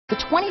The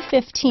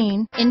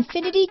 2015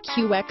 INFINITI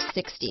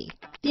QX60.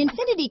 The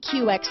INFINITI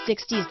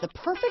QX60 is the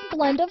perfect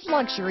blend of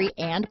luxury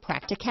and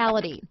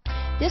practicality.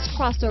 This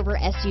crossover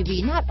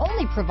SUV not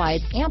only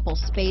provides ample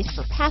space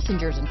for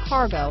passengers and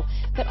cargo,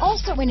 but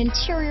also an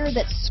interior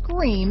that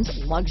screams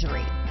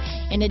luxury.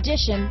 In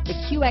addition, the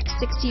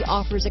QX60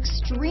 offers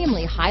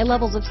extremely high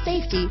levels of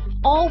safety,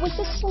 all with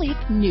a sleek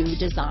new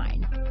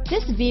design.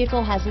 This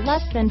vehicle has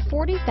less than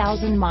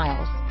 40,000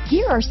 miles.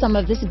 Here are some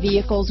of this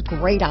vehicle's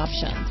great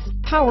options: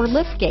 power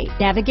liftgate,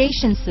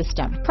 navigation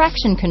system,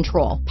 traction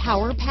control,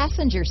 power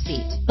passenger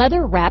seat,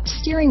 leather-wrapped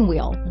steering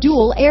wheel,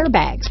 dual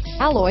airbags,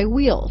 alloy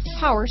wheels,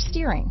 power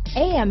steering,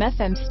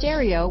 AM/FM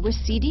stereo with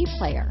CD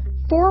player,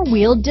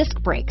 four-wheel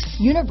disc brakes,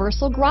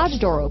 universal garage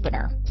door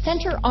opener,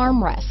 center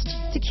armrest,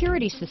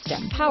 security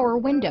system, power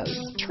windows,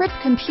 trip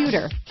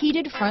computer,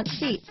 heated front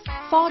seats,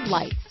 fog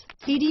lights,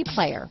 CD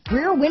player,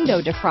 rear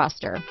window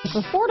defroster. If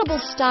affordable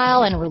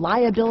style and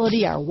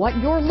reliability are what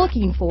you're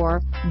looking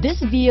for,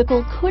 this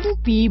vehicle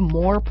couldn't be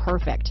more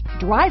perfect.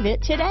 Drive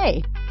it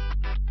today.